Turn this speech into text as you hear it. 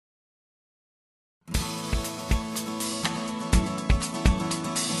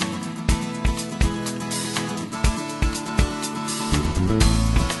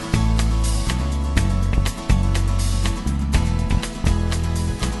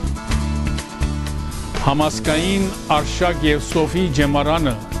Համազգային արշակ եւ սոֆի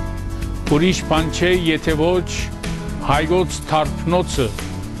ջեմարանը ուրիշ բան չէ, եթե ոչ հայոց թարփնոցը,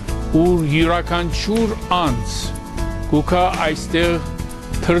 ուր յուրաքանչյուր անձ գուքա այստեղ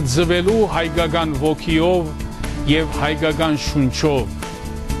թրձվելու հայկական ոգիով եւ հայկական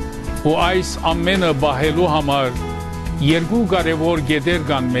շունչով ու այս ամենը բահելու համար երկու կարևոր գետեր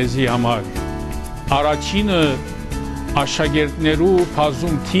կան մեզի համար։ Առաջինը աշակերտներու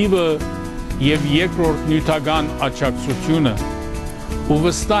բազում թիվը եւ երկրորդ նյութական աջակցությունը ու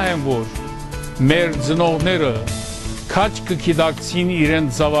վստահ եմ, որ մեր ծնողները քաչ կգիտակցին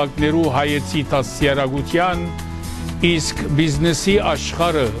իրենց զավակներու հայեցի դաստիարակության, իսկ բիզնեսի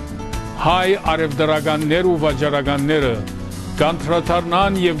աշխարհը հայ արևդրականներ ու վաճառականները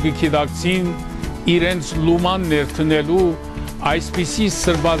կանտրատարնան եւ գիտակցին իրենց լուման ներդնելու այսպիսի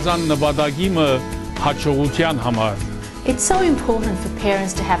սրբազան նպատակիմը հաջողության համար։ It's so important for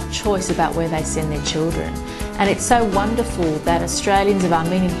parents to have choice about where they send their children, and it's so wonderful that Australians of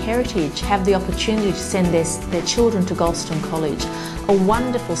Armenian heritage have the opportunity to send their children to Galstaun College, a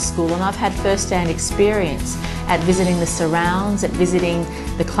wonderful school, and I've had first-hand experience at visiting the surrounds, at visiting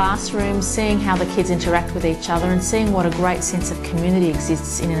the classrooms, seeing how the kids interact with each other and seeing what a great sense of community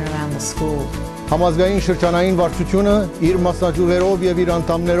exists in and around the school. Համազգային շրջանային վարչությունը իր մասնաճյուղերով եւ իր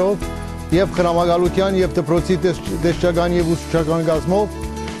անդամներով եւ խնամակալության եւ դպրոցի դեսչական եւ ուսուցչական գազմով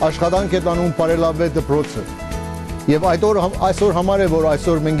աշխատանք է տանում բարելավել դպրոցը։ Եվ այսօր համար է, որ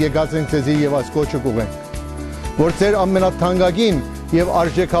այսօր մենք եկած ենք ձեզի եւ այս կոչը կուղենք, որ ձեր ամենաթանկագին եւ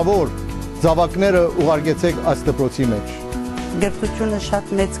արժեքավոր զավակները ուղարկեցեք այս դպրոցի մեջ։ Գրթությունը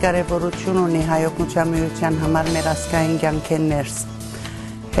շատ մեծ կարևորություն ունի հայօգնության միության համար մեր ազգային կյանքեն ներս։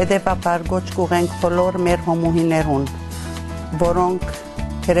 Հետևաբար գոչ կուղենք բոլոր մեր հոմուհիներուն, որոնք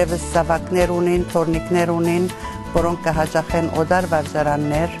թերևս զավակներ ունին, թորնիկներ ունին, որոնք կհաճախեն օդար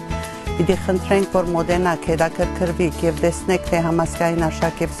վարժարաններ, պիտի խնդրենք, որ մոդենակ հետաքրքրվիք եւ տեսնեք, թե համազգային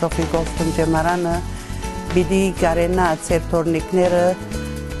արշակ եւ սոֆի Galstaun ջեմարանը պիտի կարենա ձեր թորնիկները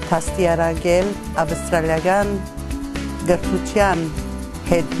դաստիարակել ավստրալիական գրթության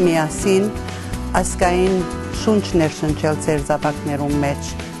հետ միասին ազգային շունչ ներշնչել ձեր զավակներուն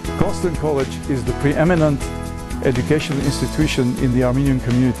մեջ։ Galstaun College is the preeminent educational institution in the Armenian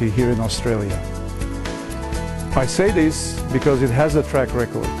community here in Australia. I say this because it has a track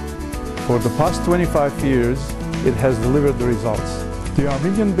record. For the past 25 years, it has delivered the results. The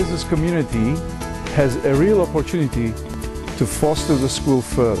Armenian business community has a real opportunity to foster the school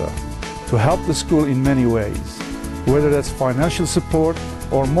further, to help the school in many ways, whether that's financial support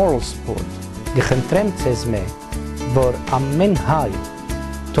or moral support. Գխնդրեմ ձեզ մե, որ ամեն հայ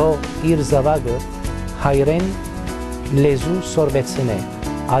թող իր զավակը հայրեն լեզու սորվեցնե,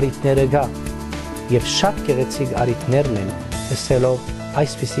 արիտները գա եւ շատ գեղեցիկ արիտներն են, ասելով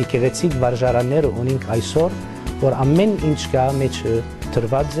այսպիսի գեղեցիկ վարժարանները ունենք այսօր, որ ամեն ինչ կա մեջը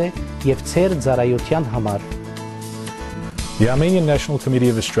դրված է եւ ծեր ծառայության համար։ The Armenian National Committee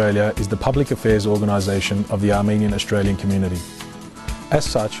of Australia is the public affairs organisation of the Armenian-Australian community. As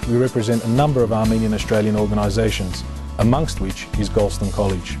such, we represent a number of Armenian-Australian organisations, amongst which is Galstaun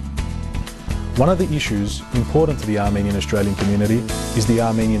College. One of the issues important to the Armenian-Australian community is the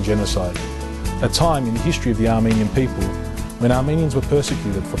Armenian genocide, a time in the history of the Armenian people when Armenians were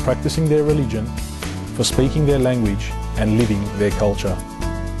persecuted for practising their religion, for speaking their language and living their culture.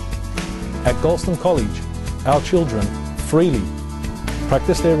 At Galstaun College, our children freely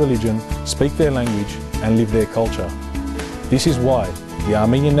practice their religion, speak their language and live their culture. This is why the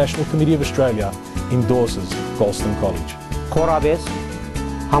Armenian National Committee of Australia endorses Galstaun College. Խորաբես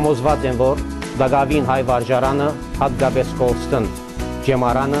համոզված եմ, որ դակավին հայ վարժարանը, հատկապես Galstaun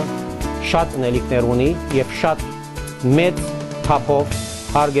ջեմարանը շատ ունելիքներ ունի եւ շատ մեծ թափով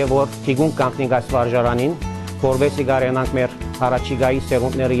հարգեւոր թիգուն կանքնիկ այս վարժարանին, որովհետեւ գարենանք մեր առաջիկայի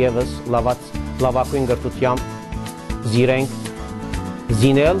սերունդները եւս լավագույն գրթությամբ զիրենք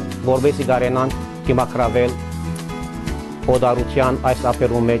զինել, որովհետեւ գարենանք դիմակրավել օդարության այս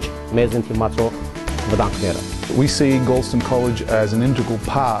ապերու մեջ մեզ ընդդիմացող վտանգները։ We see Galstaun College as an integral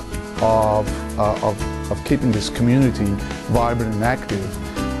part of keeping this community vibrant and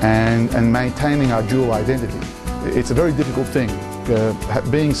active and maintaining our dual identity. It's a very difficult thing.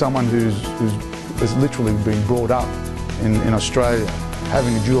 Being someone who's literally been brought up in Australia,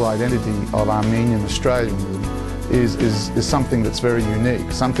 having a dual identity of Armenian-Australian is something that's very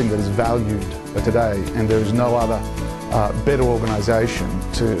unique, something that is valued today, and there is no other better organisation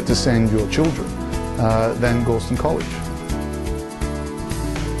to send your children than Galstaun College.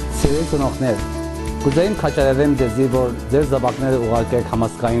 Սիրելի ծնողներ, կուզեիմ քաջալերեմ ձեզի, որ ձեր զավակները ուղարկեք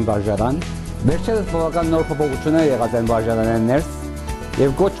համազգային վարժարան։ Վերջերս բավական նոր փոփոխություններ եղած են վարժարանների ներս,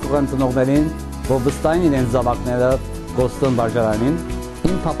 եւ գոչ կողեմ ծնողներին, որ վստահեն իրենց զավակները Galstaun վարժարանին։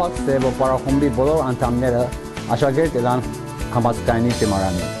 Իմ փափակս է, որ պարախումբի բոլոր անդամները աշակերտ ելան Hamazkaine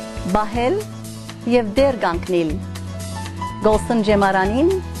ջեմարանին։ Բահել եւ դեր կանգնել Galstaun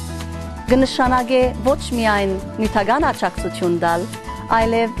ջեմարանին կնշանակե ոչ միայն նյութական աջակցություն տալ,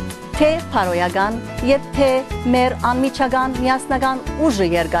 այլև թե փարոյական եւ թե մեր անմիջական միասնական ուժը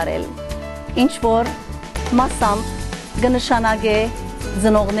երկարել, ինչ որ մասամբ կնշանակե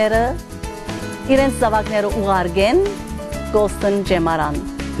ծնողները իրենց զավակները ուղարկեն Galstaun ջեմարան։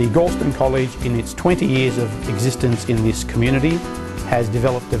 The Galstaun College, in its 20 years of existence in this community, has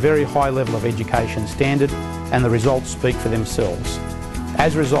developed a very high level of education standard, and the results speak for themselves.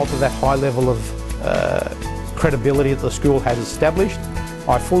 As a result of that high level of credibility that the school has established,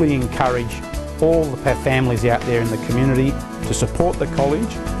 I fully encourage all the families out there in the community to support the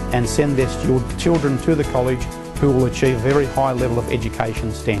college and send their children to the college who will achieve a very high level of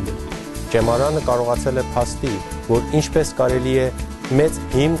education standard. Ջեմարանը կարողացել է փաստի, որ ինչպես կարելի է մեծ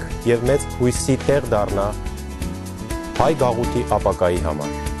հիմք եւ մեծ հույսի տեղ դառնա հայ գաղութի ապագայի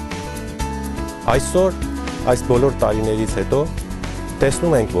համար։ Այսօր այս բոլոր տարիներից հետո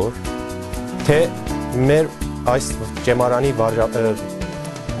տեսնում ենք, որ թե մեր այս ջեմարանի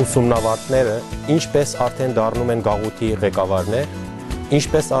ուսումնավարները ինչպես արդեն դառնում են գաղութի ղեկավարներ,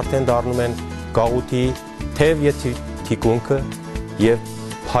 ինչպես արդեն դառնում են գաղութի թև եւ թիկունքը եւ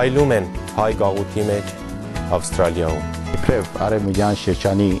փայլում են հայ գաղութի մեջ Ավստրալիայում։ Իբրև արևմտյան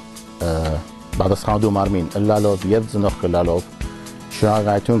շրջանի պատասխանատու մարմին ըլլալով եւ ծնող կլալով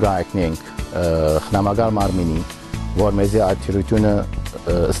շնորհակալություն կհայտնենք խնամակալ մարմինին, որ մեզի այդ թիրությունը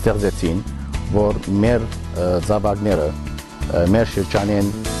ստեղծեցին, որ մեր զավակները մեր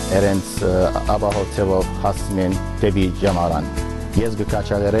շրջանին իրենց ապահովությամբ հասցնեն դեպի ջամարան։ Ես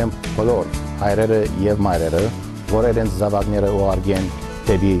կկաչալերեմ բոլոր հայրերը եւ մայրերը, որ իրենց զավակները ուղարկեն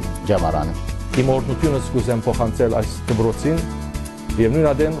դեպի ջամարան։ Իմ օրհնությունս կուզեմ փոխանցել այս դպրոցին եւ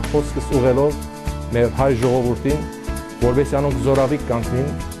նույնադեմ խոսքս ուղղելով մեր հայ ժողովրդին, որովհետեւ անոնք զորավիկ կանգնին,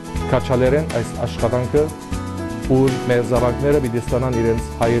 կաչալերեն այս աշխատանքը, ուր մեր զավակները պիտի ստանան իրենց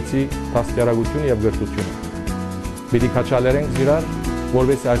հայեցի դաստիարակություն եւ գրթությունը։ Պիտի կաչալերենք իրար,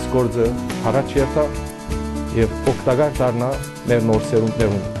 որովհետեւ այս գործը առաջ երթա եւ օգտակար դառնա մեր նոր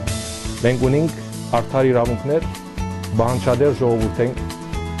սերունդներուն։ Մենք ունենք արդար իրավունքներ, բանջարդեր ժողովուրդ ենք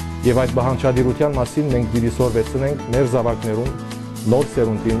եւ այդ բանջարդիրության մասին մենք պիտի սորվեցնենք մեր զավակներուն նոր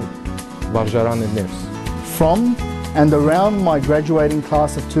սերունդին վարժարանը ներս։ From and around my graduating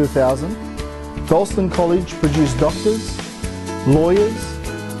class of 2000, Galstaun College produced doctors, lawyers,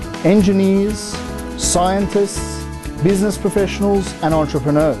 engineers, scientists, business professionals and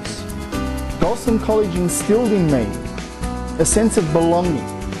entrepreneurs. Galstaun College instilled in me a sense of belonging,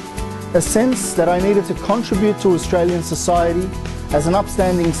 a sense that I needed to contribute to Australian society as an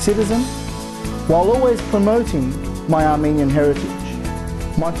upstanding citizen, while always promoting my Armenian heritage.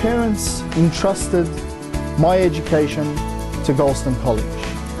 My parents entrusted my education to Galstaun College.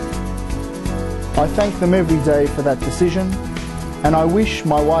 I thank them every day for that decision, and I wish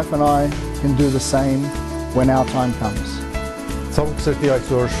my wife and I can do the same when our time comes. Ցավոք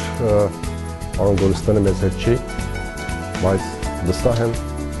այսօր Արոն Գոլստանը մեզ հետ չի, բայց վստահ եմ,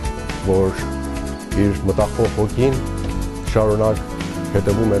 որ իր մտախոհ հոգին շարունակ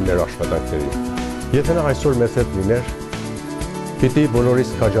հետևում է մեր աշխատանքներին։ Եթե նա այսօր մեզ հետ լիներ, պիտի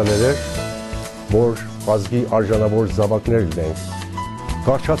բոլորիս քաջալերեր, որ ազգի արժանավոր զավակներ լինենք,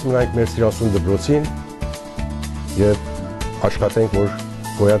 կարճած մնանք մեր սիրասուն դպրոցին եւ աշխատենք, որ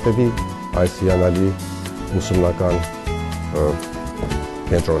գոյատևի այս հիանալի ուսումնական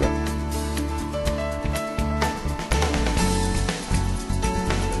կենտրոնը։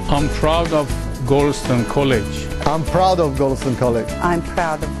 I'm proud of Galstaun College. I'm proud of Galstaun College. I'm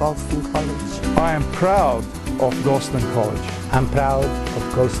proud of Galstaun College. I am proud of Galstaun College. I'm proud of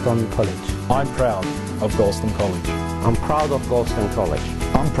Galstaun College. I'm proud of Galstaun College. I'm proud of Galstaun College.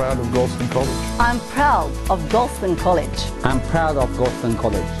 I'm proud of Galstaun College. I'm proud of Galstaun College. I'm proud of Galstaun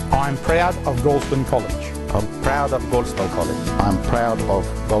College. I'm proud of Galstaun College. I'm proud of Galstaun College. I'm proud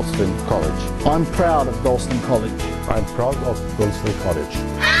of Galstaun College. I'm proud of Galstaun College. I'm proud of Galstaun College.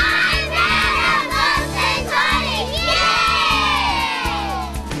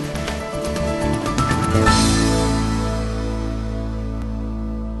 Yeah!